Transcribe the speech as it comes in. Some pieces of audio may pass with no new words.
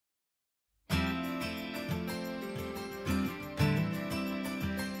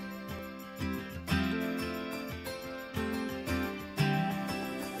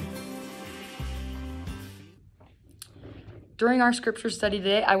During our scripture study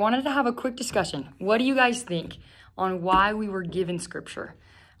today, I wanted to have a quick discussion. What do you guys think on why we were given scripture?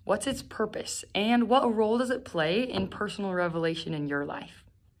 What's its purpose? And what role does it play in personal revelation in your life?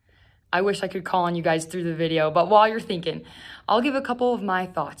 I wish I could call on you guys through the video, but while you're thinking, I'll give a couple of my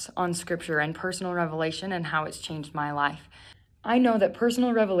thoughts on scripture and personal revelation and how it's changed my life. I know that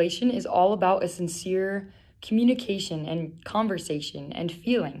personal revelation is all about a sincere communication and conversation and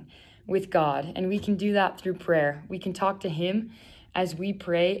feeling with God, and we can do that through prayer. We can talk to Him as we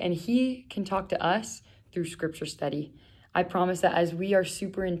pray, and He can talk to us through scripture study. I promise that as we are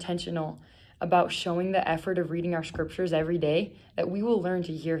super intentional about showing the effort of reading our scriptures every day, that we will learn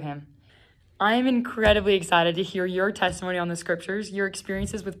to hear Him. I am incredibly excited to hear your testimony on the scriptures, your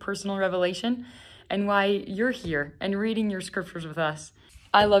experiences with personal revelation, and why you're here and reading your scriptures with us.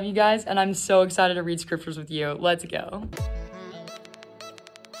 I love you guys, and I'm so excited to read scriptures with you. Let's go.